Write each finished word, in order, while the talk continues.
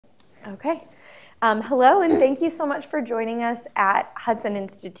Okay. Hello, and thank you so much for joining us at Hudson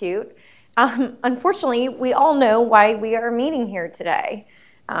Institute. Unfortunately, we all know why we are meeting here today.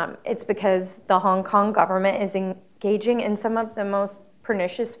 It's because the Hong Kong government is engaging in some of the most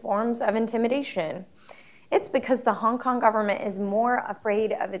pernicious forms of intimidation. It's because the Hong Kong government is more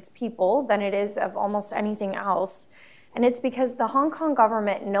afraid of its people than it is of almost anything else. And it's because the Hong Kong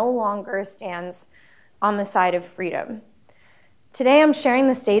government no longer stands on the side of freedom. Today I'm sharing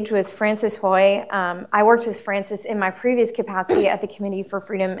the stage with Frances Hui. I worked with Frances in my previous capacity at the Committee for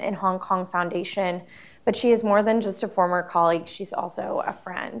Freedom in Hong Kong Foundation, but she is more than just a former colleague, she's also a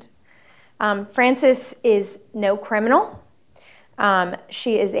friend. Frances is no criminal.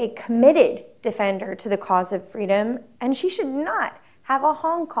 She is a committed defender to the cause of freedom, and she should not have a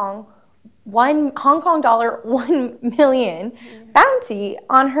Hong Kong dollar 1 million bounty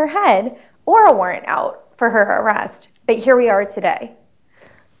on her head or a warrant out for her arrest. But here we are today.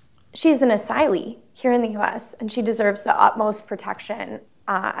 She's an asylee here in the US, and she deserves the utmost protection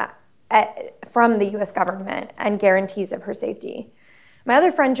from the US government and guarantees of her safety. My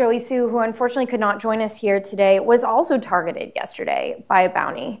other friend, Joey Sue, who unfortunately could not join us here today, was also targeted yesterday by a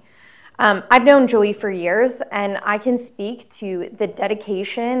bounty. I've known Joey for years, and I can speak to the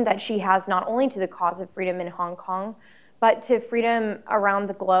dedication that she has not only to the cause of freedom in Hong Kong, but to freedom around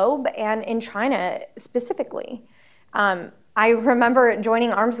the globe and in China specifically. I remember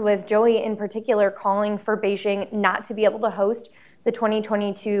joining arms with Joey in particular, calling for Beijing not to be able to host the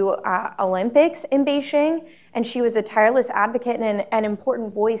 2022 Olympics in Beijing, and she was a tireless advocate and an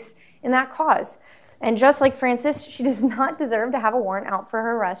important voice in that cause. And just like Frances, she does not deserve to have a warrant out for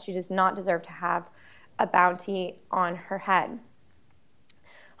her arrest. She does not deserve to have a bounty on her head.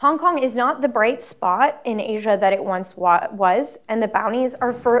 Hong Kong is not the bright spot in Asia that it once was, and the bounties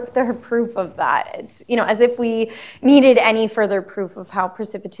are further proof of that. It's, as if we needed any further proof of how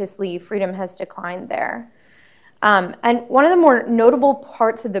precipitously freedom has declined there. And one of the more notable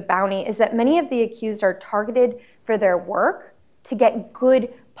parts of the bounty is that many of the accused are targeted for their work to get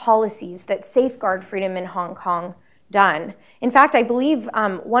good policies that safeguard freedom in Hong Kong done. In fact, I believe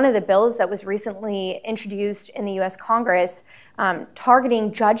one of the bills that was recently introduced in the US Congress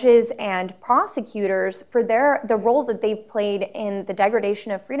targeting judges and prosecutors for the role that they've played in the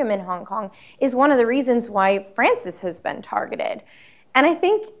degradation of freedom in Hong Kong is one of the reasons why Frances has been targeted. And I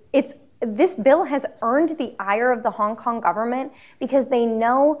think this bill has earned the ire of the Hong Kong government because they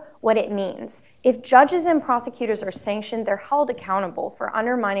know what it means. If judges and prosecutors are sanctioned, they're held accountable for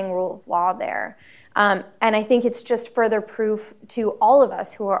undermining rule of law there. And I think it's just further proof to all of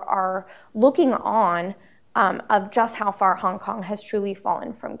us who are looking on of just how far Hong Kong has truly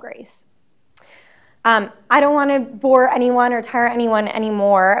fallen from grace. I don't want to bore anyone or tire anyone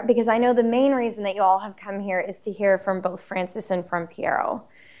anymore because I know the main reason that you all have come here is to hear from both Frances and from Piero.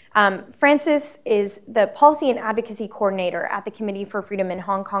 Frances is the Policy and Advocacy Coordinator at the Committee for Freedom in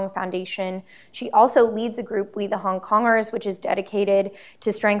Hong Kong Foundation. She also leads a group, We the Hong Kongers, which is dedicated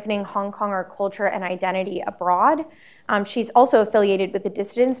to strengthening Hong Konger culture and identity abroad. She's also affiliated with the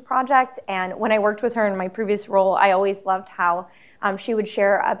Dissidents Project, and when I worked with her in my previous role, I always loved how she would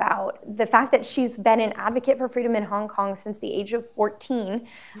share about the fact that she's been an advocate for freedom in Hong Kong since the age of 14,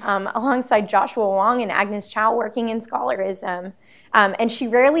 alongside Joshua Wong and Agnes Chow working in scholarism. And she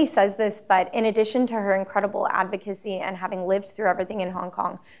rarely says this, but in addition to her incredible advocacy and having lived through everything in Hong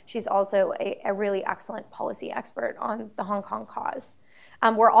Kong, she's also a really excellent policy expert on the Hong Kong cause.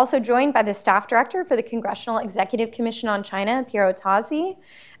 We're also joined by the staff director for the Congressional Executive Commission on China, Piero Tozzi.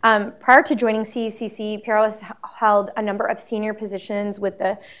 Prior to joining CECC, Piero has held a number of senior positions with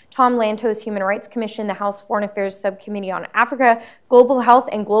the Tom Lantos Human Rights Commission, the House Foreign Affairs Subcommittee on Africa, Global Health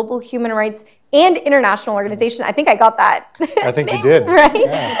and Global Human Rights, and International Organization. I think I got that. I think you did. Right?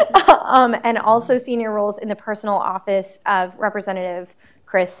 Yeah. And also senior roles in the personal office of Representative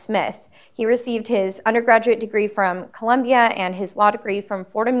Chris Smith. He received his undergraduate degree from Columbia and his law degree from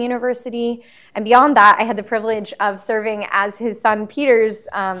Fordham University. And beyond that, I had the privilege of serving as his son Peter's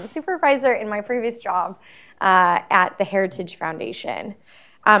supervisor in my previous job at the Heritage Foundation.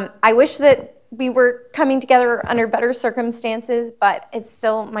 I wish that we were coming together under better circumstances, but it's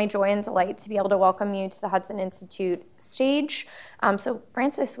still my joy and delight to be able to welcome you to the Hudson Institute stage. So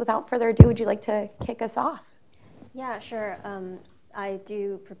Frances, without further ado, would you like to kick us off? Yeah, sure. I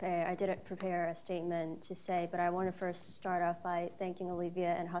didn't prepare a statement to say, but I want to first start off by thanking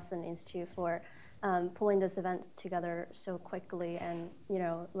Olivia and Hudson Institute for pulling this event together so quickly and,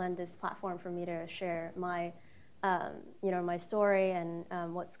 lend this platform for me to share my my story and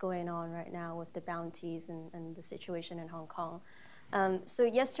what's going on right now with the bounties and the situation in Hong Kong. So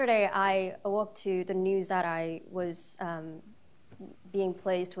yesterday I awoke to the news that I was being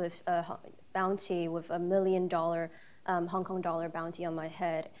placed with a bounty with $1 million Hong Kong dollar bounty on my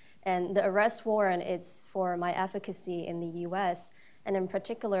head. And the arrest warrant is for my advocacy in the US, and in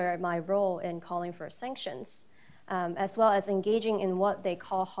particular, my role in calling for sanctions, as well as engaging in what they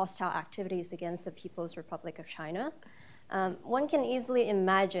call hostile activities against the People's Republic of China. One can easily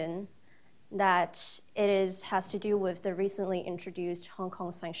imagine that has to do with the recently introduced Hong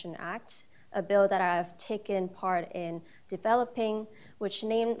Kong Sanction Act, a bill that I have taken part in developing, which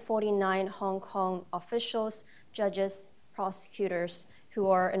named 49 Hong Kong officials, judges, prosecutors who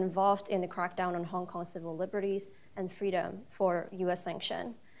are involved in the crackdown on Hong Kong civil liberties and freedom for US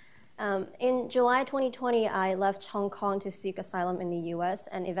sanction. In July 2020, I left Hong Kong to seek asylum in the US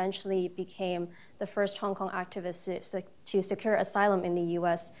and eventually became the first Hong Kong activist to secure asylum in the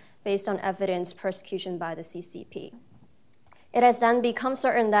US based on evidence persecution by the CCP. It has then become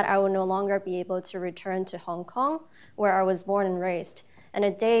certain that I will no longer be able to return to Hong Kong, where I was born and raised, and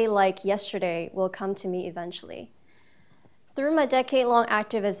a day like yesterday will come to me eventually. Through my decade-long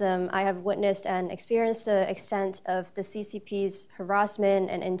activism, I have witnessed and experienced the extent of the CCP's harassment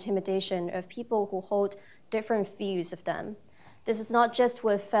and intimidation of people who hold different views of them. This is not just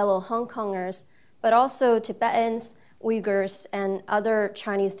with fellow Hong Kongers, but also Tibetans, Uyghurs, and other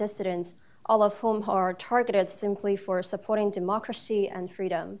Chinese dissidents, all of whom are targeted simply for supporting democracy and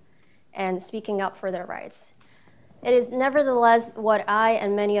freedom and speaking up for their rights. It is nevertheless what I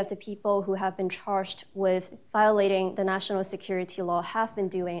and many of the people who have been charged with violating the national security law have been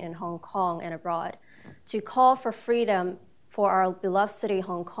doing in Hong Kong and abroad, to call for freedom for our beloved city,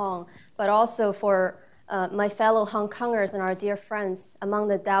 Hong Kong, but also for my fellow Hong Kongers and our dear friends among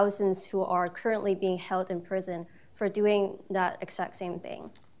the thousands who are currently being held in prison for doing that exact same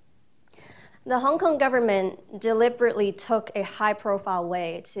thing. The Hong Kong government deliberately took a high-profile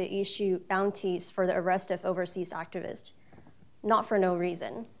way to issue bounties for the arrest of overseas activists, not for no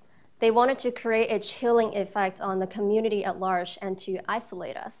reason. They wanted to create a chilling effect on the community at large and to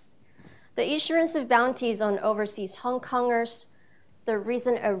isolate us. The issuance of bounties on overseas Hong Kongers, the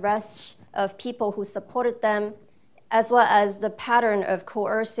recent arrests of people who supported them, as well as the pattern of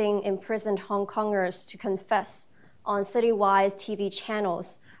coercing imprisoned Hong Kongers to confess on citywide TV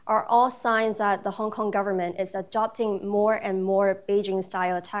channels are all signs that the Hong Kong government is adopting more and more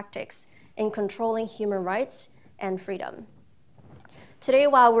Beijing-style tactics in controlling human rights and freedom. Today,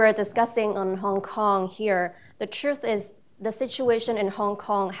 while we're discussing on Hong Kong here, the truth is the situation in Hong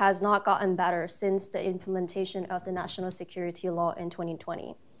Kong has not gotten better since the implementation of the national security law in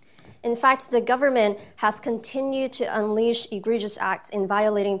 2020. In fact, the government has continued to unleash egregious acts in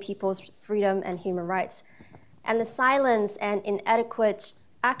violating people's freedom and human rights. And the silence and inadequate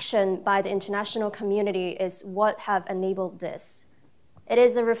action by the international community is what have enabled this. It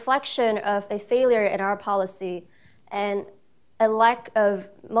is a reflection of a failure in our policy and a lack of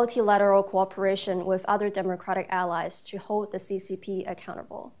multilateral cooperation with other democratic allies to hold the CCP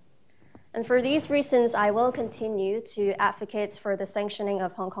accountable. And for these reasons, I will continue to advocate for the sanctioning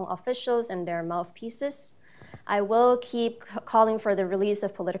of Hong Kong officials and their mouthpieces. I will keep calling for the release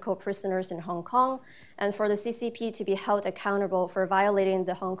of political prisoners in Hong Kong and for the CCP to be held accountable for violating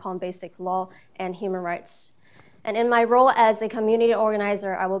the Hong Kong Basic Law and human rights. And in my role as a community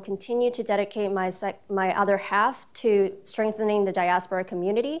organizer, I will continue to dedicate my other half to strengthening the diaspora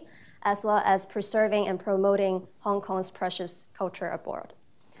community, as well as preserving and promoting Hong Kong's precious culture abroad.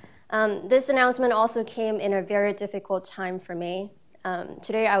 This announcement also came in a very difficult time for me.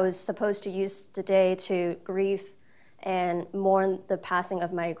 Today, I was supposed to use the day to grieve and mourn the passing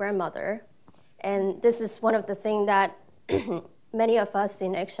of my grandmother. And this is one of the things that many of us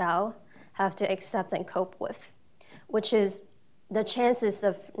in exile have to accept and cope with, which is the chances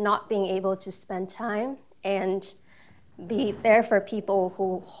of not being able to spend time and be there for people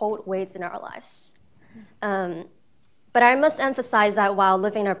who hold weights in our lives. But I must emphasize that while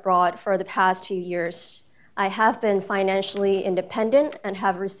living abroad for the past few years, I have been financially independent and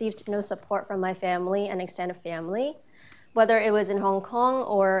have received no support from my family and extended family. Whether it was in Hong Kong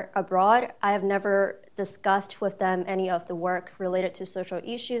or abroad, I have never discussed with them any of the work related to social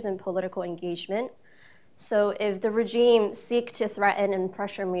issues and political engagement. So if the regime seek to threaten and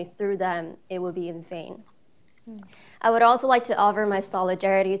pressure me through them, it would be in vain. I would also like to offer my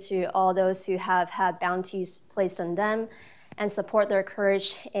solidarity to all those who have had bounties placed on them and support their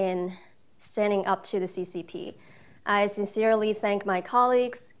courage in standing up to the CCP. I sincerely thank my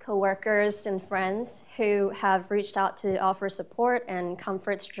colleagues, coworkers, and friends who have reached out to offer support and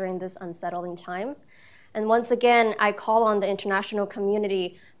comfort during this unsettling time. And once again, I call on the international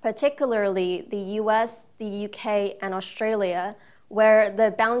community, particularly the US, the UK, and Australia, where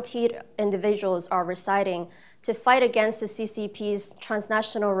the bountied individuals are residing, to fight against the CCP's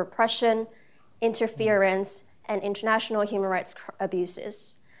transnational repression, interference, and international human rights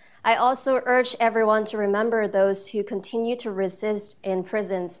abuses. I also urge everyone to remember those who continue to resist in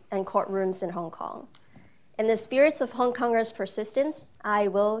prisons and courtrooms in Hong Kong. In the spirits of Hong Kongers' persistence, I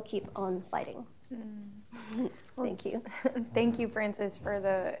will keep on fighting. Thank you. Thank you, Frances,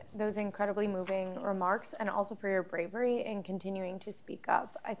 for those incredibly moving remarks, and also for your bravery in continuing to speak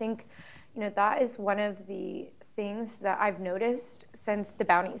up. I think, that is one of the things that I've noticed since the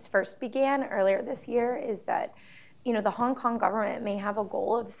bounties first began earlier this year, is that, the Hong Kong government may have a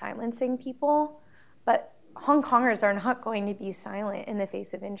goal of silencing people, but Hong Kongers are not going to be silent in the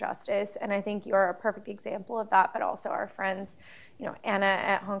face of injustice. And I think you're a perfect example of that, but also our friends, Anna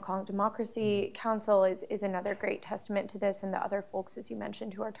at Hong Kong Democracy Council is another great testament to this, and the other folks, as you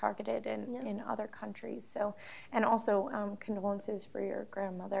mentioned, who are targeted in other countries. So, and also condolences for your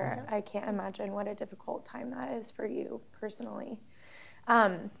grandmother. I can't imagine what a difficult time that is for you personally.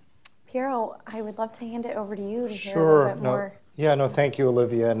 Piero, I would love to hand it over to you to hear a little bit more. Yeah, no, thank you,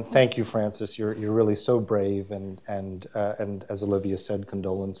 Olivia, and thank you, Frances. You're really so brave, and as Olivia said,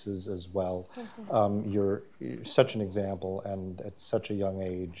 condolences as well. You're such an example, and at such a young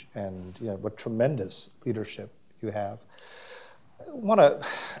age, and what tremendous leadership you have. I want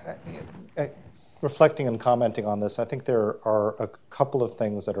to, reflecting and commenting on this, I think there are a couple of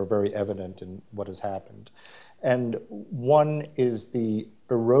things that are very evident in what has happened. And one is the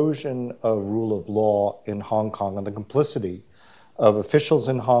erosion of rule of law in Hong Kong and the complicity of officials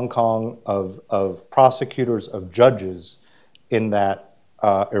in Hong Kong, of prosecutors, of judges in that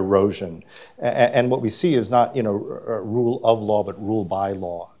erosion. And what we see is not rule of law, but rule by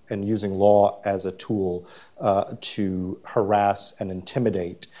law, and using law as a tool to harass and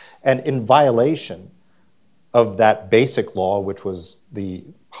intimidate. And in violation of that basic law, which was the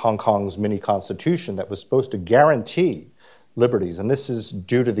Hong Kong's mini constitution that was supposed to guarantee liberties. And this is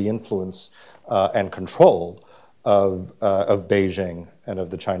due to the influence and control of Beijing and of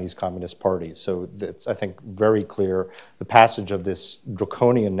the Chinese Communist Party. So it's, I think, very clear the passage of this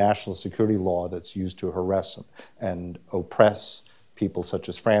draconian national security law that's used to harass and oppress people such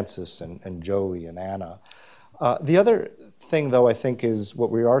as Frances and Joey and Anna. The other thing, though, I think is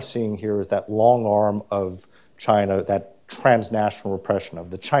what we are seeing here is that long arm of China, that transnational repression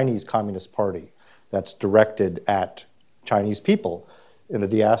of the Chinese Communist Party that's directed at Chinese people in the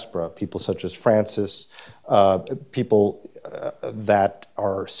diaspora, people such as Frances, people that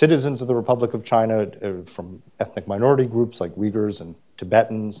are citizens of the Republic of China from ethnic minority groups like Uyghurs and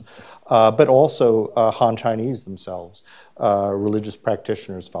Tibetans, but also Han Chinese themselves, religious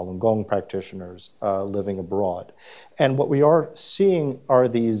practitioners, Falun Gong practitioners living abroad. And what we are seeing are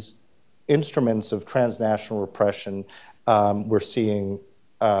these instruments of transnational repression. We're seeing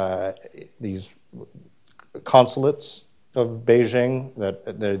these consulates of Beijing,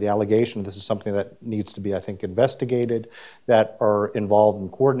 that the allegation, this is something that needs to be, I think, investigated, that are involved in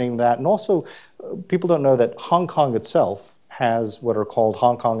coordinating that. And also, people don't know that Hong Kong itself has what are called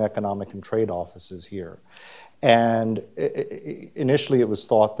Hong Kong Economic and Trade Offices here. And initially it was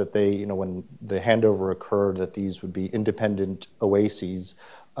thought that they, when the handover occurred, that these would be independent oases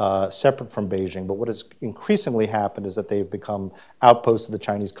separate from Beijing. But what has increasingly happened is that they've become outposts of the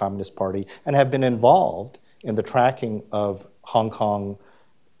Chinese Communist Party and have been involved in the tracking of Hong Kong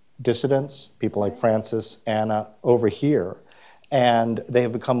dissidents, people like Frances, Anna, over here. And they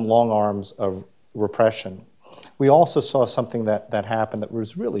have become long arms of repression. We also saw something that happened that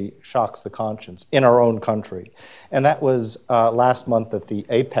was really shocks the conscience in our own country. And that was last month at the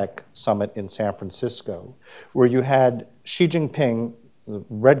APEC summit in San Francisco, where you had Xi Jinping, the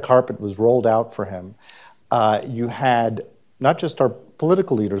red carpet was rolled out for him. You had not just our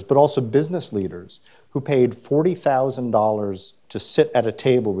political leaders, but also business leaders who paid $40,000 to sit at a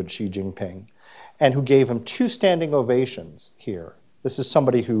table with Xi Jinping and who gave him 2 standing ovations here. This is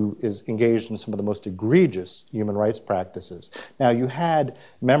somebody who is engaged in some of the most egregious human rights practices. Now, you had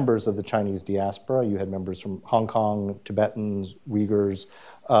members of the Chinese diaspora, you had members from Hong Kong, Tibetans, Uyghurs,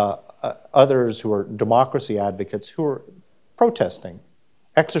 others who are democracy advocates who are protesting,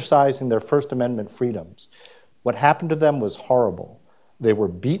 exercising their First Amendment freedoms. What happened to them was horrible. They were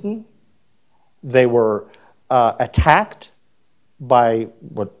beaten, they were attacked by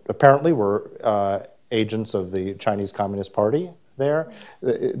what apparently were agents of the Chinese Communist Party there.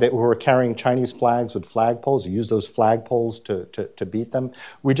 They were carrying Chinese flags with flagpoles. They used those flagpoles to beat them.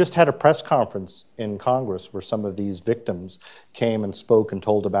 We just had a press conference in Congress where some of these victims came and spoke and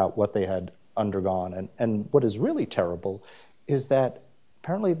told about what they had undergone. And what is really terrible is that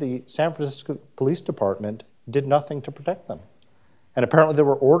apparently the San Francisco Police Department did nothing to protect them. And apparently there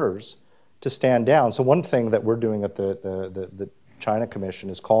were orders to stand down. So one thing that we're doing at the China Commission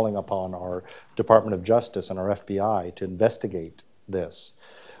is calling upon our Department of Justice and our FBI to investigate this.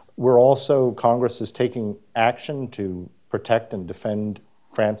 We're also, Congress is taking action to protect and defend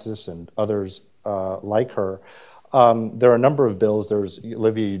Frances and others like her. There are a number of bills. There's,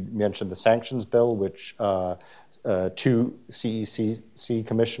 Olivia, you mentioned the sanctions bill, which two CEC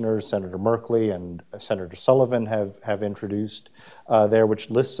commissioners, Senator Merkley and Senator Sullivan, have introduced there, which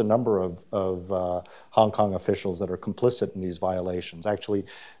lists a number of Hong Kong officials that are complicit in these violations. Actually,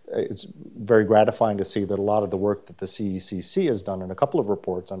 it's very gratifying to see that a lot of the work that the CECC has done in a couple of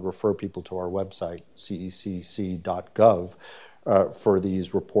reports, and refer people to our website, cecc.gov, for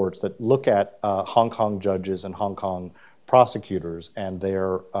these reports that look at Hong Kong judges and Hong Kong prosecutors and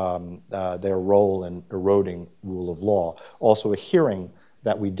their role in eroding rule of law. Also a hearing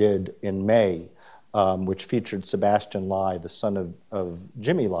that we did in May, which featured Sebastian Lai, the son of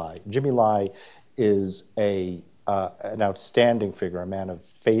Jimmy Lai. Jimmy Lai is an outstanding figure, a man of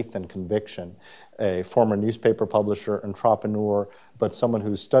faith and conviction, a former newspaper publisher, entrepreneur, but someone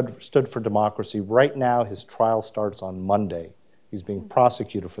who stood for democracy. Right now, his trial starts on Monday. He's being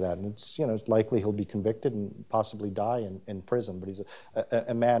prosecuted for that, and it's likely he'll be convicted and possibly die in prison. But he's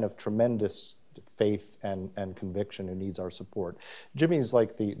a man of tremendous faith and conviction who needs our support. Jimmy's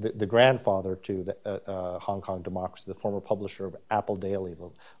like the grandfather to the Hong Kong democracy, the former publisher of Apple Daily, the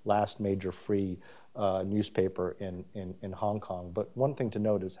last major free newspaper in Hong Kong. But one thing to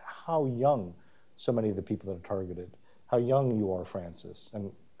note is how young so many of the people that are targeted, how young you are, Frances, and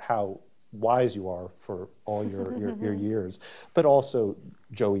how wise you are for all your years, but also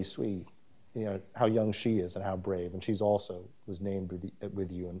Joey Sui, how young she is and how brave, and she's also was named with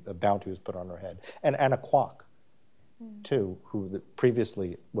you, and a bounty was put on her head. And Anna Kwok, too, who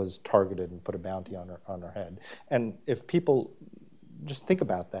previously was targeted and put a bounty on her head. And if people just think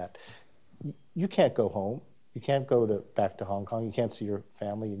about that, you can't go home, you can't go back to Hong Kong, you can't see your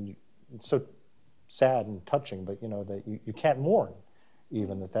family, and it's so sad and touching, but that you can't mourn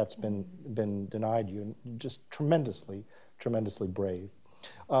even that's been denied you, and just tremendously brave.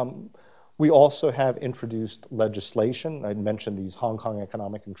 We also have introduced legislation. I mentioned these Hong Kong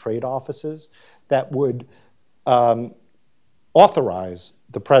Economic and Trade Offices that would authorize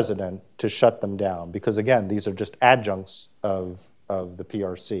the president to shut them down, because again, these are just adjuncts of the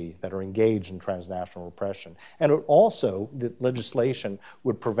PRC that are engaged in transnational repression. And it also, the legislation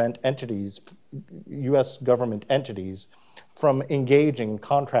would prevent entities, U.S. government entities, from engaging,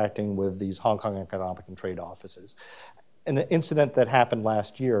 contracting with these Hong Kong Economic and Trade Offices. An incident that happened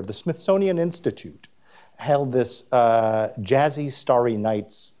last year, the Smithsonian Institute held this Jazzy Starry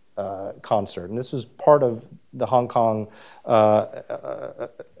Nights concert, and this was part of the Hong Kong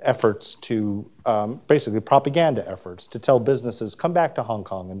efforts to, basically propaganda efforts, to tell businesses, come back to Hong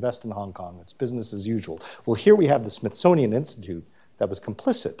Kong, invest in Hong Kong, it's business as usual. Well, here we have the Smithsonian Institute that was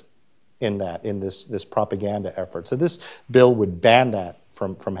complicit in this propaganda effort. So this bill would ban that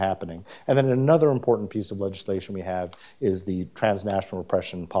from happening. And then another important piece of legislation we have is the Transnational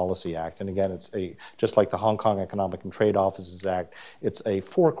Repression Policy Act. And again, it's just like the Hong Kong Economic and Trade Offices Act, it's a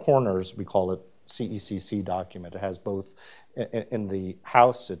four corners, we call it, CECC document. It has both, in the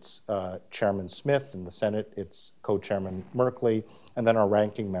House, it's Chairman Smith, in the Senate, it's Co-Chairman Merkley, and then our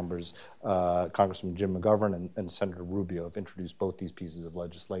ranking members, Congressman Jim McGovern and Senator Rubio, have introduced both these pieces of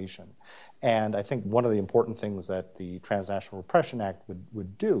legislation. And I think one of the important things that the Transnational Repression Act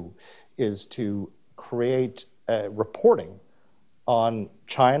would do is to create reporting on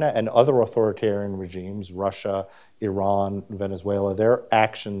China and other authoritarian regimes, Russia, Iran, Venezuela, their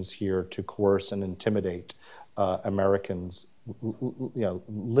actions here to coerce and intimidate Americans,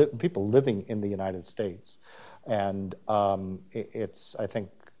 people living in the United States. And it's, I think,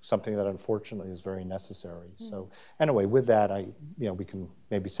 something that unfortunately is very necessary. So anyway, with that, we can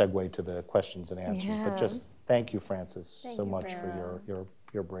maybe segue to the questions and answers. Yeah. But just thank you, Frances, so much for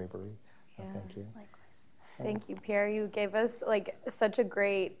your bravery. Yeah. Thank you. Likewise. Thank you, Pierre. You gave us such a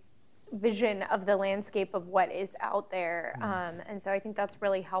great vision of the landscape of what is out there. And so I think that's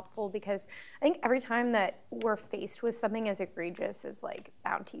really helpful, because I think every time that we're faced with something as egregious as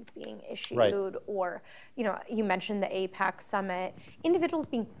bounties being issued, right, or, you mentioned the APEC summit, individuals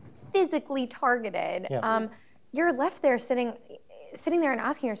being physically targeted, yeah, you're left there sitting there and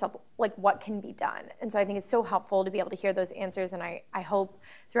asking yourself, what can be done? And so I think it's so helpful to be able to hear those answers, and I hope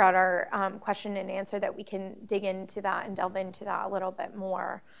throughout our question and answer that we can dig into that and delve into that a little bit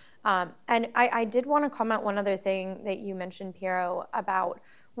more. And I did want to comment one other thing that you mentioned, Piero, about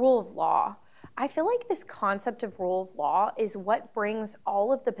rule of law. I feel like this concept of rule of law is what brings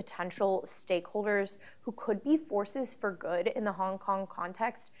all of the potential stakeholders who could be forces for good in the Hong Kong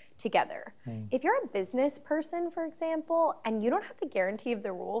context together. If you're a business person, for example, and you don't have the guarantee of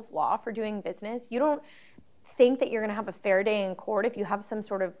the rule of law for doing business, you don't think that you're going to have a fair day in court if you have some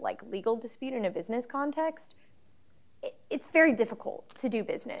sort of like legal dispute in a business context, it's very difficult to do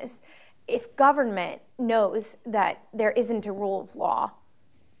business. If government knows that there isn't a rule of law,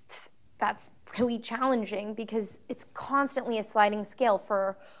 that's really challenging because it's constantly a sliding scale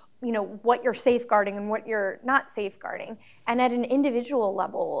for what you're safeguarding and what you're not safeguarding. And at an individual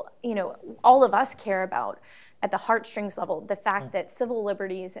level, all of us care about, at the heartstrings level, the fact that civil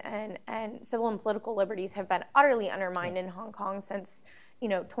liberties and civil and political liberties have been utterly undermined in Hong Kong since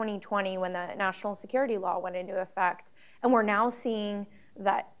 2020 when the national security law went into effect. And we're now seeing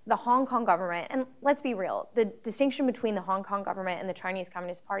that the Hong Kong government, and let's be real, the distinction between the Hong Kong government and the Chinese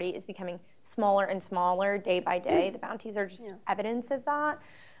Communist Party is becoming smaller and smaller day by day. The bounties are just evidence of that.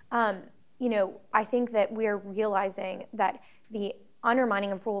 I think that we're realizing that the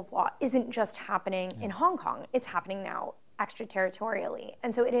undermining of rule of law isn't just happening in Hong Kong, it's happening now extraterritorially.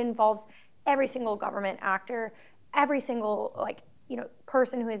 And so it involves every single government actor, every single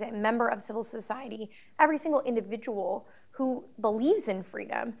person who is a member of civil society, every single individual who believes in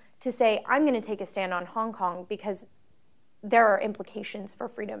freedom to say, I'm going to take a stand on Hong Kong because there are implications for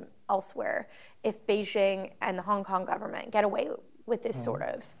freedom elsewhere if Beijing and the Hong Kong government get away with this sort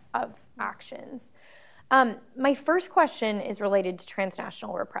of actions. My first question is related to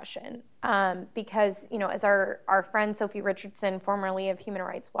transnational repression because, as our friend Sophie Richardson, formerly of Human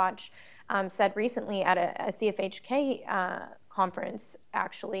Rights Watch, said recently at a CFHK conference,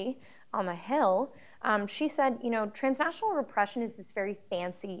 actually, on the Hill, she said, transnational repression is this very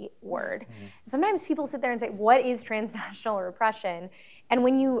fancy word. Sometimes people sit there and say, what is transnational repression? And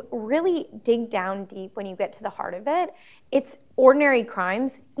when you really dig down deep, when you get to the heart of it, it's ordinary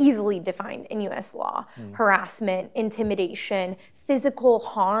crimes easily defined in US law. Harassment, intimidation, physical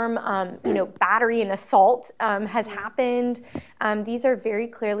harm, battery and assault has happened. These are very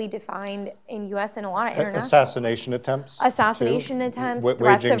clearly defined in US and a lot of international. Assassination attempts. Assassination attempts, Wei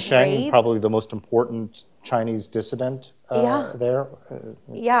threats of Jingsheng, rape. probably the most important Chinese dissident there.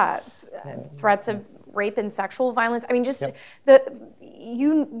 Threats of rape and sexual violence. I mean, just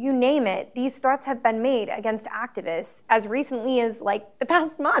you name it. These threats have been made against activists as recently as the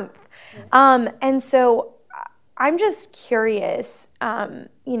past month. And so I'm just curious,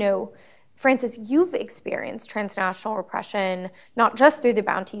 Francis, you've experienced transnational repression, not just through the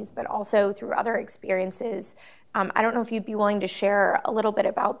bounties, but also through other experiences. I don't know if you'd be willing to share a little bit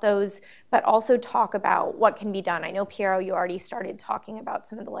about those, but also talk about what can be done. I know, Piero, you already started talking about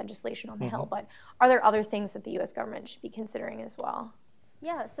some of the legislation on the Hill, but are there other things that the U.S. government should be considering as well?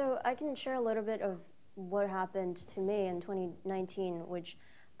 Yeah, so I can share a little bit of what happened to me in 2019, which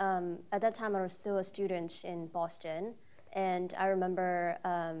at that time I was still a student in Boston. And I remember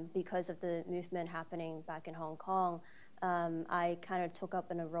because of the movement happening back in Hong Kong, I kind of took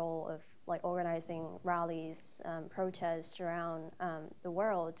up in a role of organizing rallies, protests around the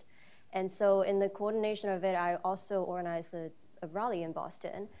world. And so in the coordination of it, I also organized a rally in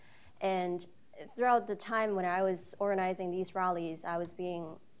Boston. And throughout the time when I was organizing these rallies, I was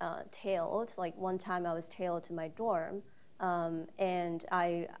being tailed. One time I was tailed to my dorm, and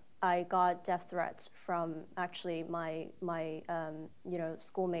I got death threats from actually my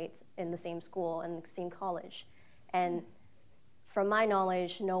schoolmates in the same school and the same college. And from my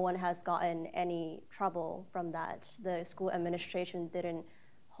knowledge, no one has gotten any trouble from that. The school administration didn't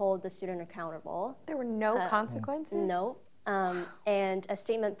hold the student accountable. There were no consequences? No. And a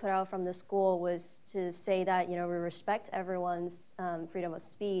statement put out from the school was to say that we respect everyone's freedom of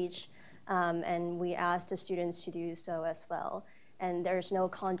speech, and we asked the students to do so as well. And there's no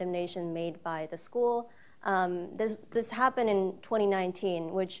condemnation made by the school. This happened in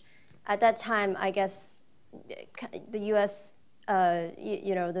 2019, which at that time, I guess, the U.S.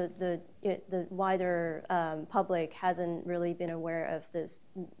 The wider public hasn't really been aware of this,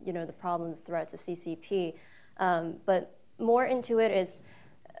 the problems, threats of CCP. But more into it is,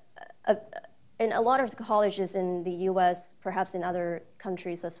 in a lot of colleges in the U.S., perhaps in other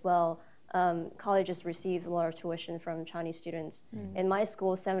countries as well, colleges receive a lot of tuition from Chinese students. In my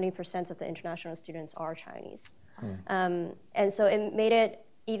school, 70% of the international students are Chinese. And so it made it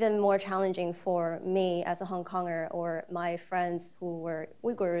even more challenging for me as a Hong Konger or my friends who were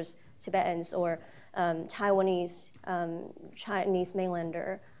Uyghurs, Tibetans, or Taiwanese, Chinese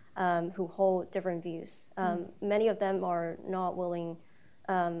mainlander who hold different views. Many of them are not willing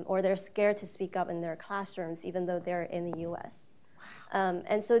or they're scared to speak up in their classrooms even though they're in the US.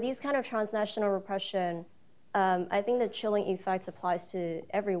 And so these kind of transnational repression, I think the chilling effect applies to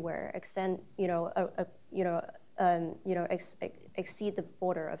everywhere, exceed the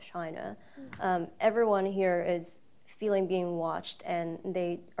border of China. Everyone here is feeling being watched, and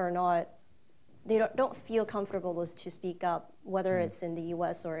they don't feel comfortable to speak up, whether it's in the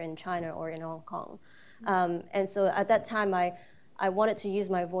U.S. or in China or in Hong Kong. And so at that time, I wanted to use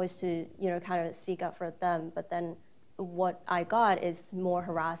my voice to kind of speak up for them, but then what I got is more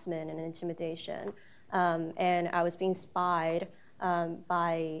harassment and intimidation, and I was being spied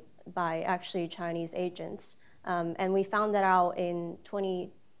by actually Chinese agents, and we found that out in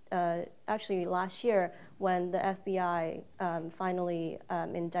actually last year when the FBI finally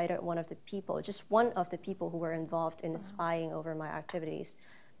indicted one of the people, just one of the people who were involved in spying over my activities.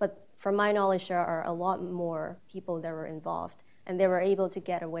 But from my knowledge, there are a lot more people that were involved, and they were able to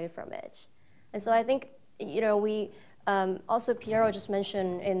get away from it. And so I think we. Also, Piero just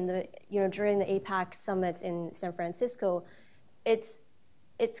mentioned during the APAC summit in San Francisco, it's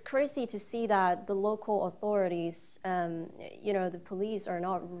crazy to see that the local authorities, the police are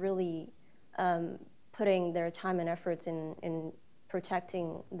not really putting their time and efforts in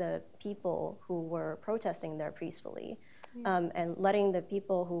protecting the people who were protesting there peacefully, and letting the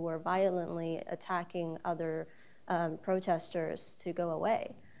people who were violently attacking other protesters to go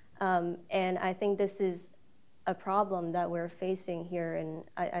away. And I think this is a problem that we're facing here, and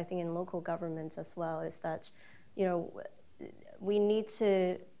I think in local governments as well, is that we need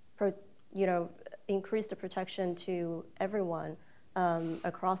to increase the protection to everyone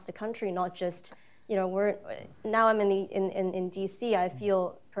across the country, not just now I'm in DC. I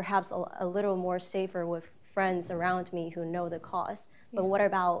feel perhaps a little more safer with friends around me who know the cause. But what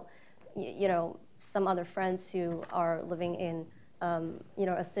about some other friends who are living in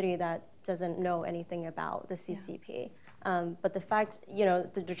a city that doesn't know anything about the CCP? But the fact,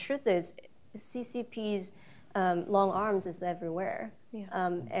 the truth is, CCP's long arms is everywhere.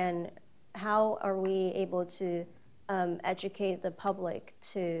 And how are we able to educate the public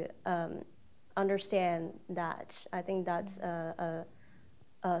to understand that? I think that's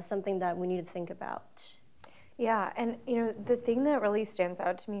something that we need to think about. Yeah, and the thing that really stands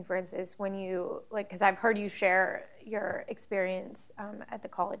out to me, Francis, when you because I've heard you share your experience at the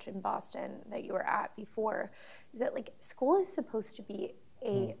college in Boston that you were at before, is that school is supposed to be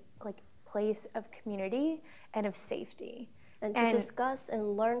a place of community and of safety, and to discuss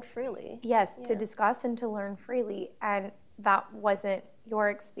and learn freely. Yes, to discuss and to learn freely, and that wasn't your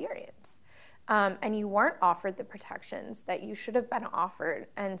experience. And you weren't offered the protections that you should have been offered.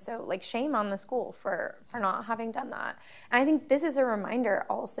 And so shame on the school for not having done that. And I think this is a reminder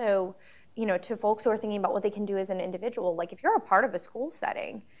also, to folks who are thinking about what they can do as an individual. If you're a part of a school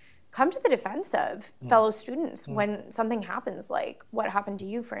setting, come to the defense of fellow students when something happens like what happened to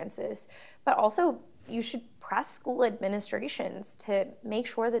you, Francis. But also you should press school administrations to make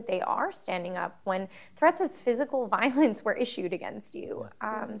sure that they are standing up when threats of physical violence were issued against you.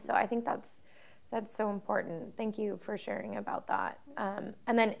 So I think that's so important. Thank you for sharing about that.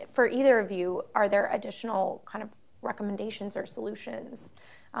 And then for either of you, are there additional kind of recommendations or solutions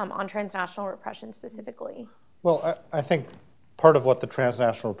on transnational repression specifically? Well, I think part of what the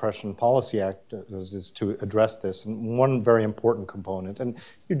Transnational Repression Policy Act does is to address this. And one very important component, and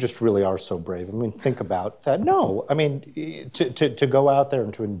you just really are so brave. I mean, think about that. No, I mean, to go out there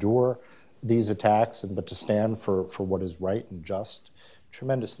and to endure these attacks, but to stand for what is right and just,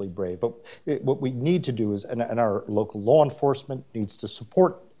 tremendously brave. But what we need to do is, and our local law enforcement needs to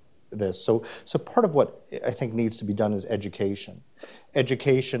support this. So part of what I think needs to be done is education.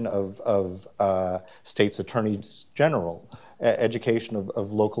 Education of states' attorneys general, education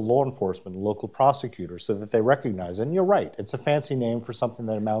of local law enforcement, local prosecutors, so that they recognize, and you're right, it's a fancy name for something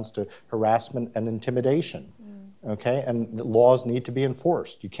that amounts to harassment and intimidation. Okay, and the laws need to be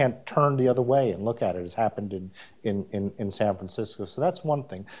enforced. You can't turn the other way and look at it, as happened in San Francisco. So that's one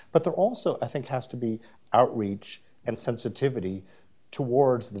thing. But there also, I think, has to be outreach and sensitivity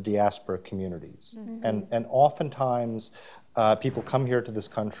towards the diaspora communities. And oftentimes, people come here to this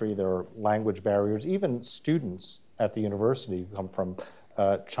country, there are language barriers. Even students at the university who come from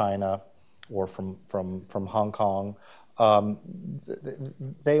China or from Hong Kong,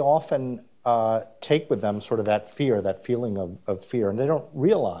 they often take with them sort of that fear, that feeling of fear, and they don't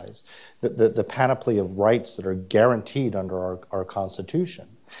realize the panoply of rights that are guaranteed under our Constitution.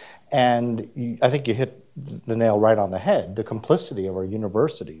 And I think you hit the nail right on the head, the complicity of our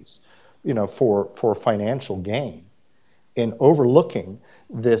universities, for financial gain in overlooking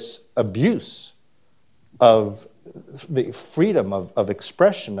this abuse of the freedom of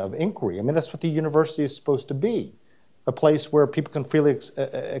expression, of inquiry. I mean, that's what the university is supposed to be. a place where people can freely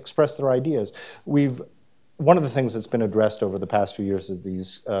express their ideas. One of the things that's been addressed over the past few years is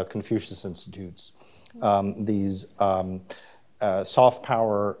these Confucius Institutes, these soft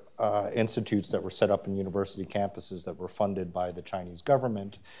power institutes that were set up in university campuses that were funded by the Chinese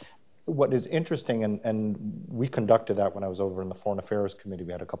government. What is interesting, and we conducted that when I was over in the Foreign Affairs Committee,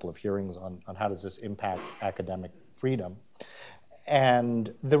 we had a couple of hearings on how does this impact academic freedom.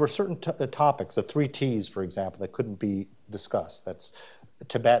 And there were certain topics, the 3 Ts, for example, that couldn't be discussed. That's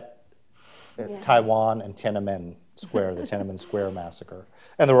Tibet, Taiwan, and Tiananmen Square, the Tiananmen Square massacre.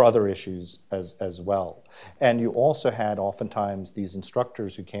 And there were other issues as well. And you also had oftentimes these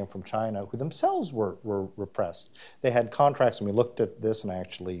instructors who came from China who themselves were repressed. They had contracts, and we looked at this, and I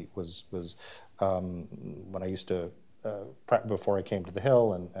actually was when I used to, before I came to the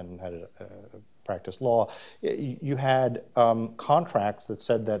Hill and had practiced law, you had contracts that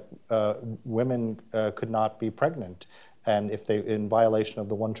said that women could not be pregnant, and if they, in violation of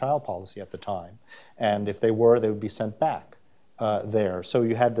the one-child policy at the time, and if they were, they would be sent back there. So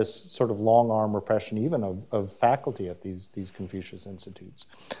you had this sort of long-arm repression even of faculty at these Confucius Institutes.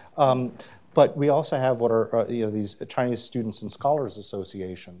 But we also have what are these Chinese Students and Scholars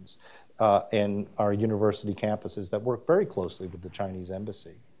Associations in our university campuses that work very closely with the Chinese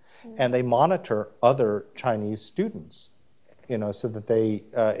embassy. And they monitor other Chinese students, so that they,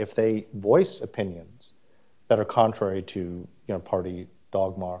 if they voice opinions that are contrary to, party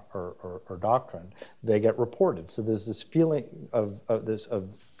dogma or doctrine, they get reported. So there's this feeling of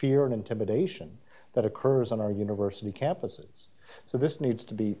fear and intimidation that occurs on our university campuses. So this needs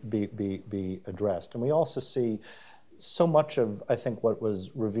to be addressed. And we also see so much of, I think, what was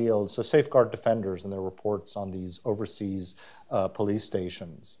revealed. So Safeguard Defenders and their reports on these overseas police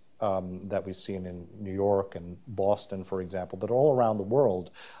stations that we've seen in New York and Boston, for example, but all around the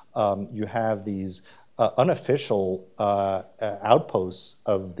world, you have these unofficial outposts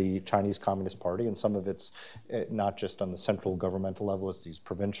of the Chinese Communist Party, and some of it's not just on the central governmental level, it's these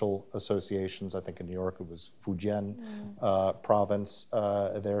provincial associations. I think in New York it was Fujian province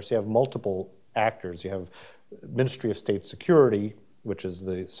there. So you have multiple actors. You have Ministry of State Security, which is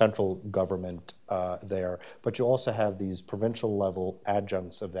the central government there, but you also have these provincial level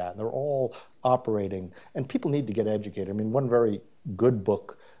adjuncts of that, and they're all operating, and people need to get educated. I mean, one very good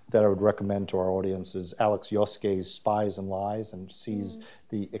book that I would recommend to our audience is Alex Yoskay's Spies and Lies, and sees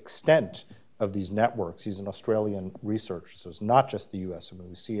the extent of these networks. He's an Australian researcher, so it's not just the US. I mean,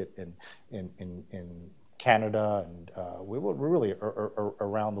 we see it in Canada, and we're really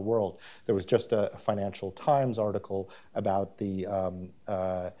around the world. There was just a Financial Times article about the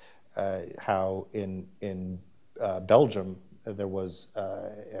how in Belgium there was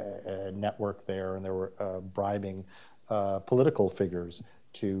a network there, and they were bribing political figures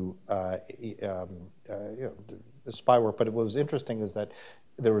to spy work. But what was interesting is that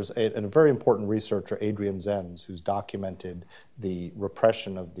there was a very important researcher, Adrian Zenz, who's documented the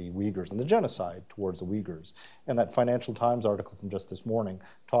repression of the Uyghurs and the genocide towards the Uyghurs. And that Financial Times article from just this morning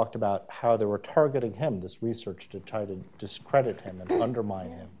talked about how they were targeting him, this research, to try to discredit him and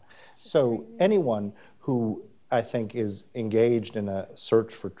undermine him. So anyone who I think is engaged in a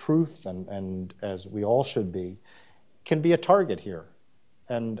search for truth, and as we all should be, can be a target here.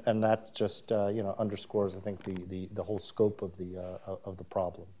 And that just underscores, I think, the whole scope of the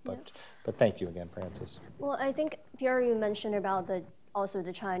problem. But thank you again, Francis. Well, I think, Pierre, you mentioned about also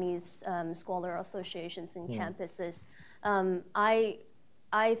the Chinese scholar associations in campuses. I'm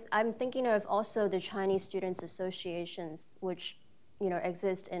thinking of also the Chinese students associations, which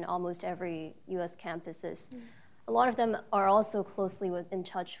exist in almost every U.S. campuses. A lot of them are also closely in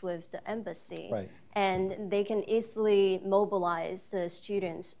touch with the embassy. Right. And they can easily mobilize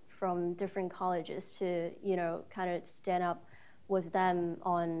students from different colleges to, kind of stand up with them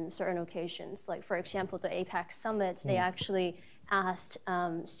on certain occasions. Like, for example, the APEC summits, they actually asked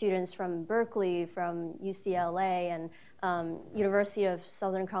students from Berkeley, from UCLA, and University of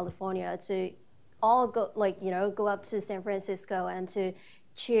Southern California to all go, go up to San Francisco and to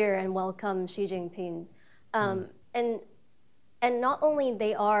cheer and welcome Xi Jinping. And not only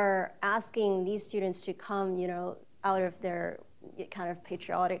they are asking these students to come, out of their kind of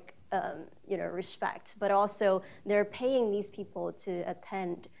patriotic, respect, but also they're paying these people to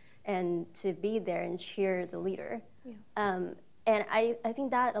attend and to be there and cheer the leader. Yeah. And I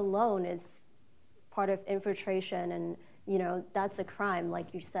think that alone is part of infiltration, and that's a crime,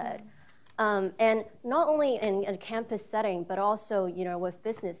 like you said. And not only in a campus setting, but also with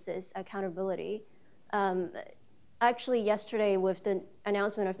businesses, accountability. Actually, yesterday, with the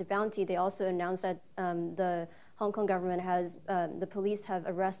announcement of the bounty, they also announced that the Hong Kong government the police have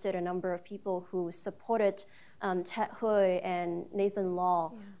arrested a number of people who supported Ted Hui and Nathan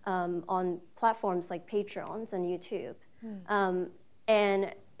Law on platforms like Patreons and YouTube.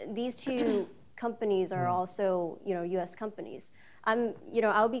 And these two companies are also, U.S. companies.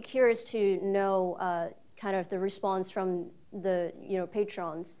 I'll be curious to know kind of the response from the,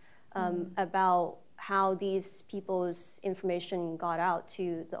 patrons about how these people's information got out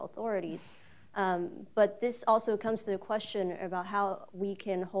to the authorities. But this also comes to the question about how we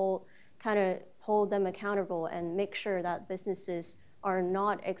can hold them accountable and make sure that businesses are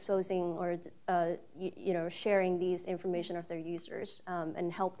not exposing or sharing these information of their users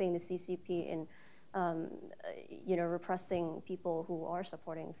and helping the CCP in repressing people who are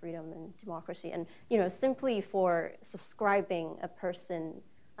supporting freedom and democracy. And simply for subscribing a person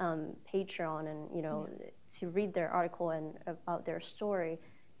Patreon and to read their article and about their story,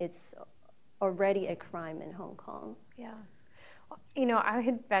 it's already a crime in Hong Kong. Yeah. I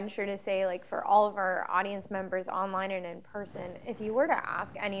would venture to say, like, for all of our audience members online and in person, if you were to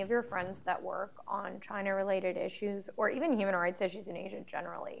ask any of your friends that work on China-related issues or even human rights issues in Asia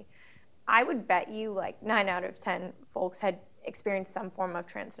generally, I would bet you like 9 out of 10 folks had experienced some form of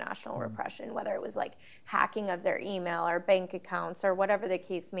transnational repression, whether it was like hacking of their email or bank accounts or whatever the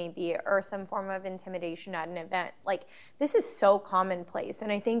case may be, or some form of intimidation at an event. Like, this is so commonplace.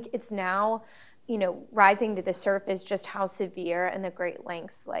 And I think it's now, rising to the surface just how severe and the great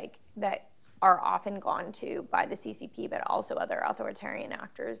lengths like that are often gone to by the CCP, but also other authoritarian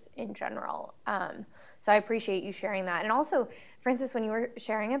actors in general. So I appreciate you sharing that. And also, Francis, when you were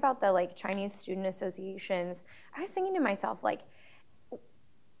sharing about the like Chinese student associations, I was thinking to myself, like,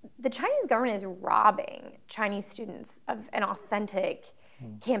 the Chinese government is robbing Chinese students of an authentic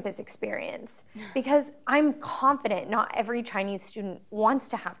campus experience, because I'm confident not every Chinese student wants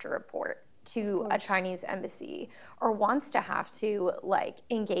to have to report to a Chinese embassy or wants to have to like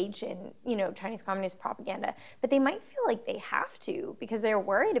engage in, Chinese communist propaganda, but they might feel like they have to because they're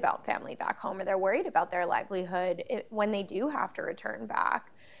worried about family back home or they're worried about their livelihood when they do have to return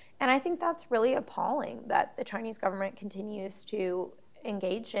back. And I think that's really appalling that the Chinese government continues to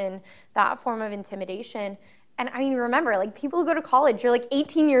engage in that form of intimidation. And I mean, remember, like, people who go to college, you're like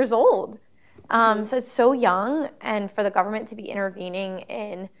 18 years old. So it's so young, and for the government to be intervening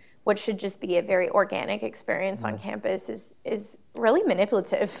in what should just be a very organic experience on campus is really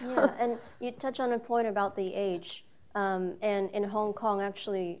manipulative. Yeah, and you touch on a point about the age. And in Hong Kong,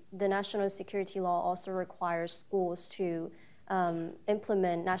 actually, the national security law also requires schools to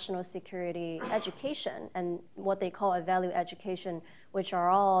implement national security education and what they call a value education, which are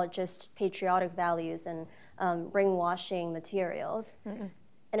all just patriotic values and brainwashing materials.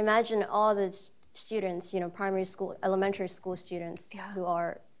 And imagine all the students, primary school, elementary school students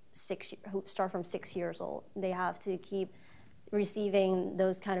who start from 6 years old. They have to keep receiving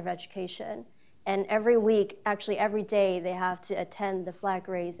those kind of education. And every week, actually every day, they have to attend the flag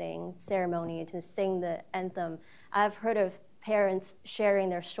raising ceremony to sing the anthem. I've heard of parents sharing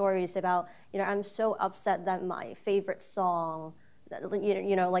their stories about, I'm so upset that my favorite song,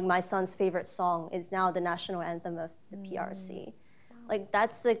 like my son's favorite song is now the national anthem of the PRC. Like,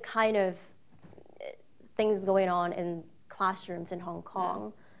 that's the kind of things going on in classrooms in Hong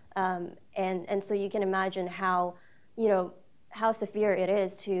Kong. And so you can imagine how severe it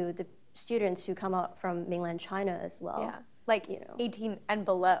is to the students who come out from mainland China as well. Yeah, like 18 and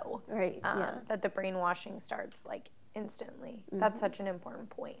below. Right. That the brainwashing starts like instantly. That's such an important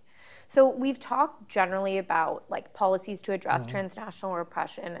point. So we've talked generally about like policies to address transnational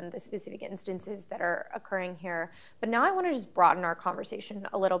repression and the specific instances that are occurring here. But now I want to just broaden our conversation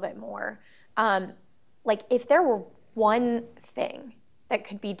a little bit more. Like, if there were one thing that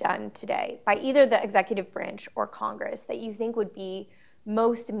could be done today by either the executive branch or Congress that you think would be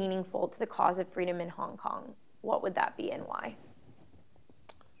most meaningful to the cause of freedom in Hong Kong, what would that be and why?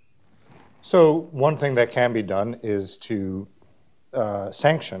 So one thing that can be done is to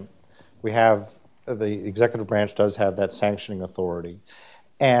sanction. We have, the executive branch does have that sanctioning authority.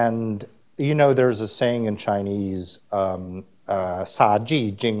 And, there's a saying in Chinese, sa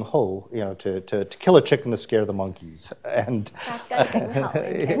ji jing ho, to kill a chicken to scare the monkeys. And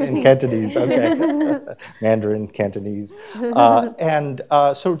in Cantonese, okay. Mandarin, Cantonese.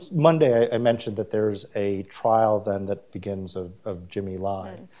 So Monday I mentioned that there's a trial then that begins of Jimmy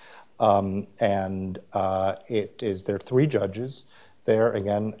Lai. There are 3 judges there.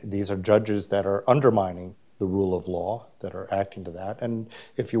 Again, these are judges that are undermining the rule of law, that are acting to that. And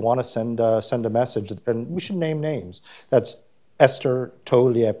if you want to send a message, and we should name names, that's Esther To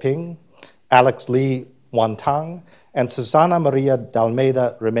Lieping, Alex Lee Wantang, and Susana Maria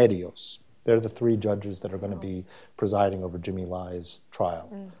Dalmeida Remedios. They're the 3 judges that are going to be presiding over Jimmy Lai's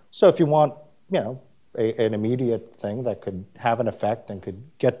trial. So if you want, an immediate thing that could have an effect and could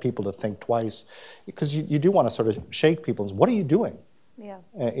get people to think twice, because you do want to sort of shake people. What are you doing? Yeah.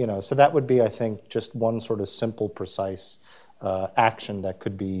 So that would be, I think, just one sort of simple, precise action that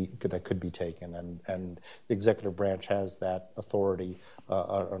could be taken, and the executive branch has that authority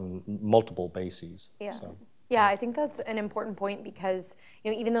on multiple bases. Yeah. So. Yeah, I think that's an important point because,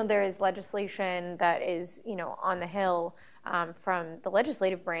 even though there is legislation that is, on the Hill from the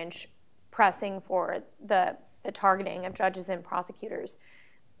legislative branch pressing for the targeting of judges and prosecutors,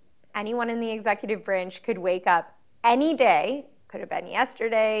 anyone in the executive branch could wake up any day, could have been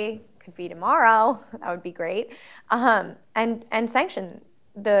yesterday, could be tomorrow, that would be great, and sanction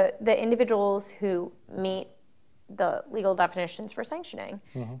the individuals who meet the legal definitions for sanctioning.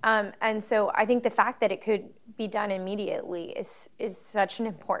 And so I think the fact that it could be done immediately is such an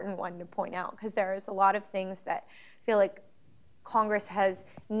important one to point out, because there is a lot of things that I feel like Congress has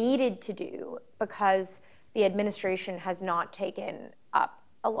needed to do because the administration has not taken up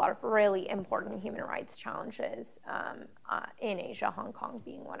a lot of really important human rights challenges in Asia, Hong Kong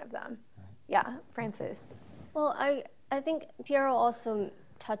being one of them. Yeah, Francis. Well, I think Piero also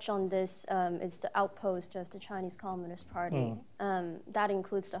touched on this. It's the outpost of the Chinese Communist Party. That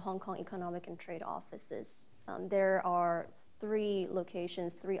includes the Hong Kong Economic and Trade Offices. There are 3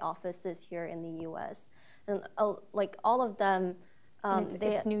 locations, 3 offices here in the U.S. And like all of them,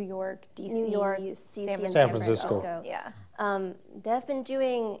 it's New York, D.C., and San Francisco. Yeah. They've been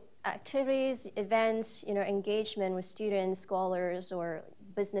doing activities, events, engagement with students, scholars, or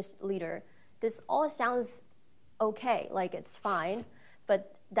business leader. This all sounds okay, like it's fine,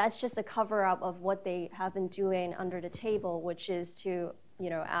 but that's just a cover-up of what they have been doing under the table, which is to,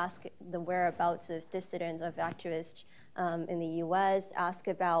 ask the whereabouts of dissidents, of activists in the U.S., ask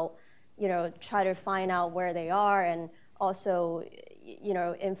about, try to find out where they are, and also,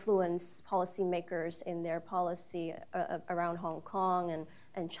 influence policymakers in their policy around Hong Kong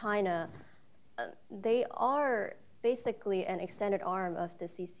and China. They are basically an extended arm of the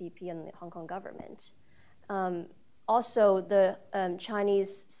CCP and the Hong Kong government. Also, the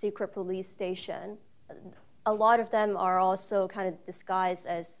Chinese secret police station, a lot of them are also kind of disguised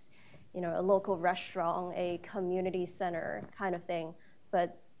as, a local restaurant, a community center kind of thing.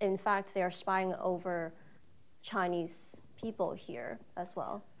 But in fact, they are spying over Chinese people here as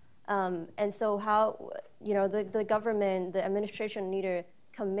well. And so how, the government, the administration need to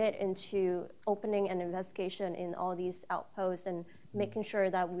commit into opening an investigation in all these outposts and making sure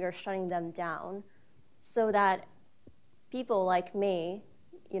that we are shutting them down so that people like me,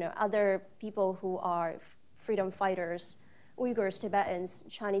 other people who are freedom fighters, Uyghurs, Tibetans,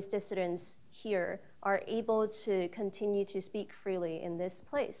 Chinese dissidents here are able to continue to speak freely in this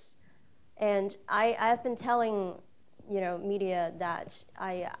place. And I've been telling, media that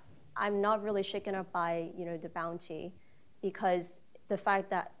I'm not really shaken up by, the bounty, because the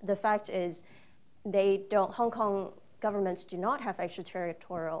fact is Hong Kong governments do not have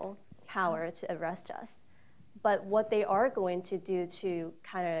extraterritorial power to arrest us. But what they are going to do to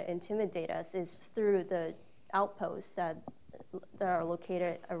kind of intimidate us is through the outposts that are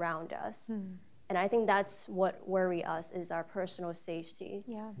located around us. And I think that's what worries us, is our personal safety.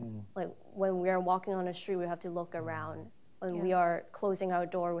 Yeah. Like when we are walking on the street, we have to look around. When we are closing our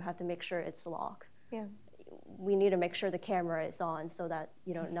door, we have to make sure it's locked. Yeah. We need to make sure the camera is on so that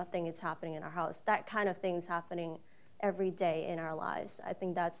nothing is happening in our house. That kind of thing is happening every day in our lives. I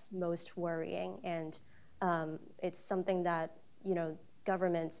think that's most worrying, and it's something that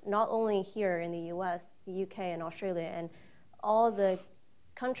governments, not only here in the U.S., the UK, and Australia, and all the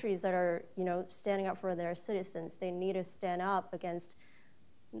countries that are standing up for their citizens, they need to stand up against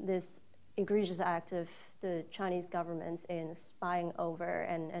this egregious act of the Chinese governments in spying over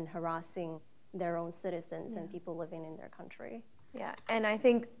and harassing their own citizens and people living in their country. Yeah, and I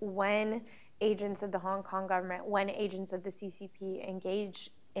think when agents of the Hong Kong government, when agents of the CCP engage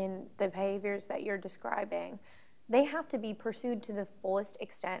in the behaviors that you're describing, they have to be pursued to the fullest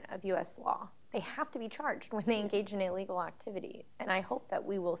extent of U.S. law. They have to be charged when they engage in illegal activity, and I hope that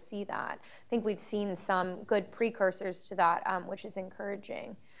we will see that. I think we've seen some good precursors to that, which is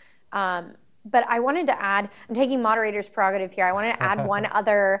encouraging. But I wanted to add, I'm taking moderator's prerogative here, I wanted to add one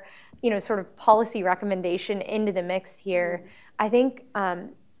other, sort of policy recommendation into the mix here. I think,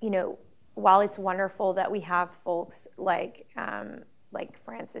 while it's wonderful that we have folks like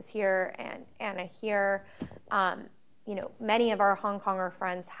Francis here and Anna here, many of our Hong Konger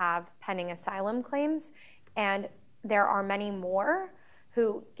friends have pending asylum claims, and there are many more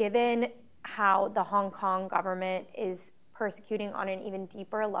who, given how the Hong Kong government is persecuting on an even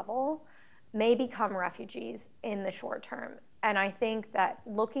deeper level, may become refugees in the short term. And I think that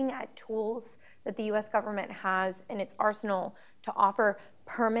looking at tools that the U.S. government has in its arsenal to offer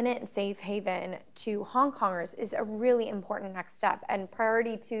permanent and safe haven to Hong Kongers is a really important next step. And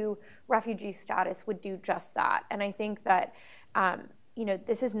priority to refugee status would do just that. And I think that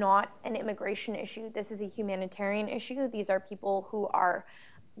this is not an immigration issue. This is a humanitarian issue. These are people who are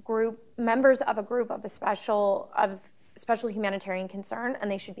members of a group of special humanitarian concern,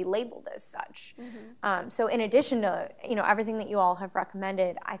 and they should be labeled as such. So in addition to everything that you all have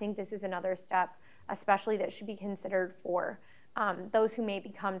recommended, I think this is another step, especially that should be considered for those who may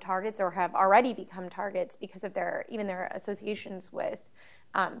become targets or have already become targets because of their associations with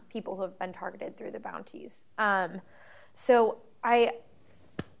people who have been targeted through the bounties. So I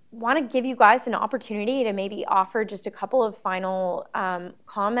want to give you guys an opportunity to maybe offer just a couple of final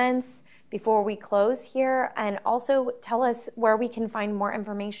comments before we close here, and also tell us where we can find more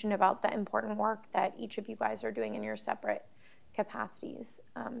information about the important work that each of you guys are doing in your separate capacities.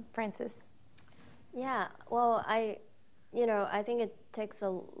 Francis. Yeah, well, I think it takes a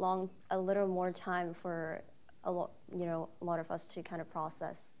little more time for a lot of us to kind of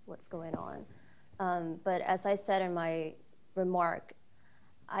process what's going on. But as I said in my remark,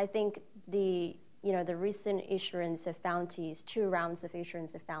 I think the recent issuance of bounties, 2 rounds of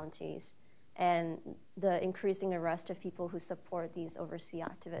issuance of bounties, and the increasing arrest of people who support these overseas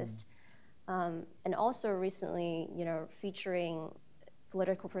activists, and also recently, featuring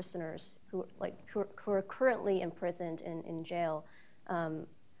political prisoners who are currently imprisoned in jail,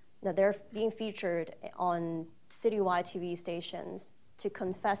 that they're being featured on citywide TV stations to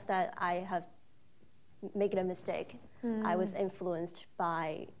confess that I have made a mistake. I was influenced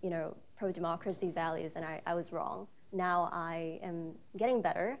by, pro-democracy values, and I was wrong. Now I am getting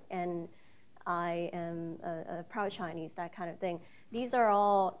better, and I am a proud Chinese, that kind of thing. These are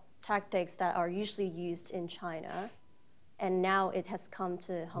all tactics that are usually used in China, and now it has come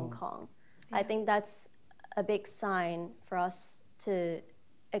to Hong Kong. Yeah. I think that's a big sign for us to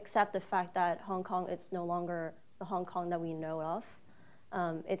accept the fact that Hong Kong is no longer the Hong Kong that we know of.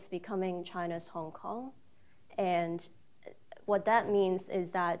 It's becoming China's Hong Kong. And what that means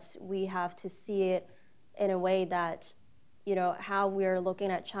is that we have to see it in a way that, how we're looking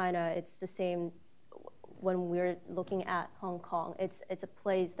at China, it's the same when we're looking at Hong Kong. It's a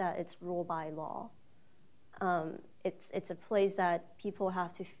place that it's ruled by law. It's a place that people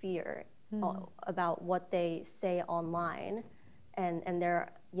have to fear about what they say online and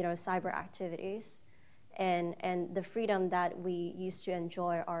their cyber activities. And the freedom that we used to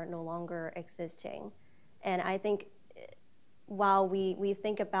enjoy are no longer existing. And I think while we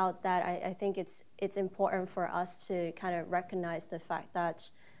think about that, I think it's important for us to kind of recognize the fact that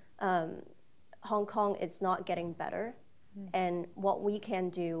Hong Kong is not getting better. And what we can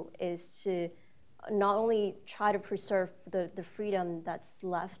do is to not only try to preserve the freedom that's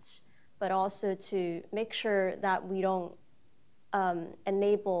left, but also to make sure that we don't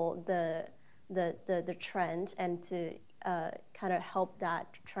enable the trend and to kind of help that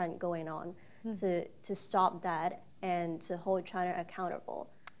trend going on. To stop that and to hold China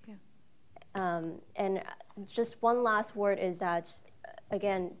accountable. Yeah. And just one last word is that,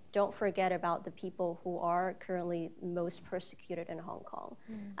 again, don't forget about the people who are currently most persecuted in Hong Kong.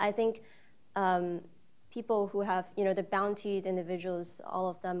 I think people who have, the bountied individuals, all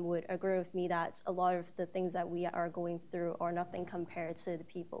of them would agree with me that a lot of the things that we are going through are nothing compared to the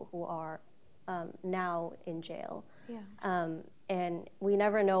people who are now in jail. Yeah. And we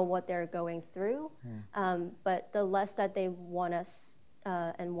never know what they're going through, but the less that they want us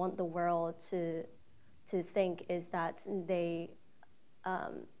and want the world to think is that they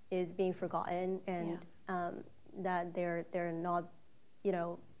is being forgotten, and that they're not,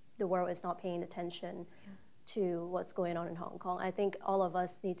 the world is not paying attention to what's going on in Hong Kong. I think all of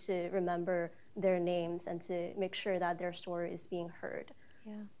us need to remember their names and to make sure that their story is being heard.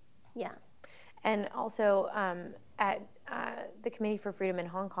 Yeah. And also at the Committee for Freedom in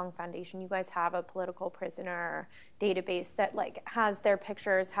Hong Kong Foundation, you guys have a political prisoner database that has their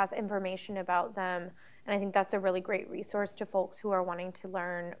pictures, has information about them. And I think that's a really great resource to folks who are wanting to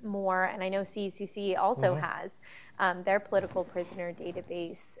learn more. And I know CCC also has their political prisoner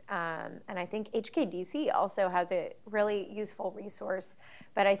database. And I think HKDC also has a really useful resource.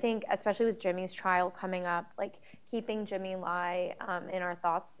 But I think, especially with Jimmy's trial coming up, keeping Jimmy Lai in our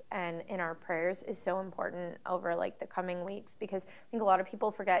thoughts and in our prayers is so important over the coming weeks, because I think a lot of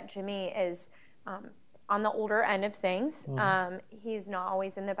people forget Jimmy is on the older end of things. He's not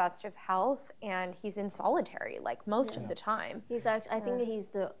always in the best of health, and he's in solitary most of the time. I think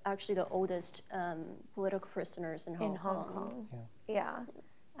he's actually the oldest political prisoners in Hong Kong. Yeah.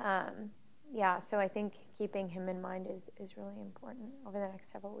 Yeah, so I think keeping him in mind is really important over the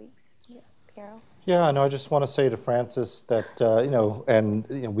next several weeks. Yeah. Piero? Yeah, no, I just want to say to Francis that,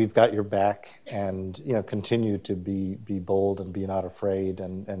 we've got your back, and, continue to be bold and be not afraid,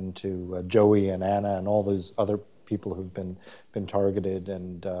 and to Joey and Anna and all those other people who've been targeted.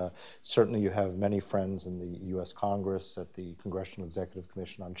 And certainly you have many friends in the U.S. Congress, at the Congressional Executive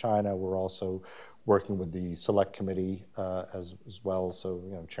Commission on China. We're also working with the Select Committee as well. So,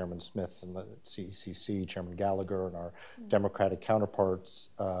 Chairman Smith and the CECC, Chairman Gallagher, and our Democratic counterparts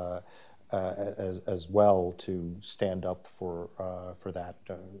as well, to stand up for that.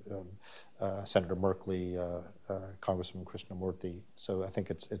 Senator Merkley, Congressman Krishnamurthy. So I think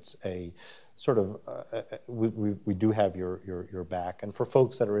it's a sort of we do have your back. And for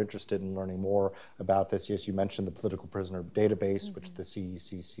folks that are interested in learning more about this, yes, you mentioned the political prisoner database, which the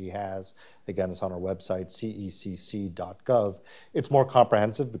CECC has. Again, it's on our website, cecc.gov. It's more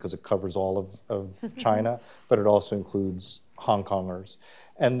comprehensive because it covers all of China, but it also includes Hong Kongers.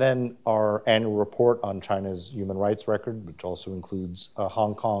 And then our annual report on China's human rights record, which also includes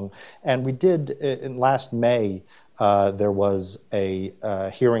Hong Kong. And we did, in last May, there was a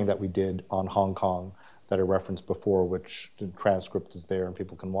hearing that we did on Hong Kong that I referenced before, which the transcript is there and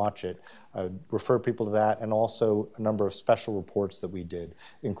people can watch it. I would refer people to that, and also a number of special reports that we did,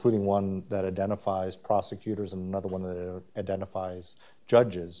 including one that identifies prosecutors and another one that identifies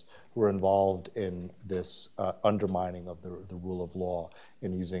judges who are involved in this undermining of the rule of law,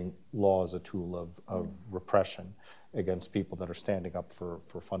 in using law as a tool of repression against people that are standing up for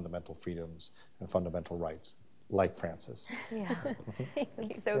fundamental freedoms and fundamental rights, like Francis. Yeah,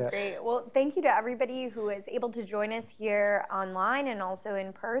 that's so great. Well, thank you to everybody who is able to join us here online and also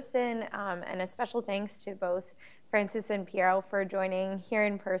in person, and a special thanks to both Francis and Piero for joining here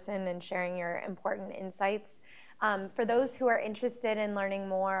in person and sharing your important insights. For those who are interested in learning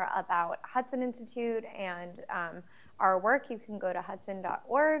more about Hudson Institute and our work, you can go to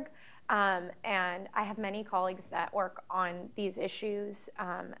hudson.org. And I have many colleagues that work on these issues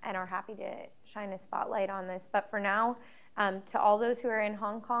and are happy to shine a spotlight on this. But for now, to all those who are in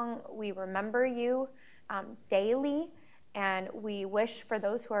Hong Kong, we remember you daily, and we wish for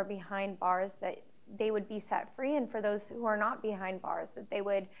those who are behind bars that they would be set free, and for those who are not behind bars, that they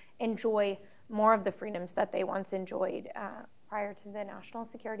would enjoy more of the freedoms that they once enjoyed prior to the national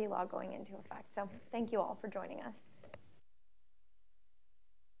security law going into effect. So thank you all for joining us.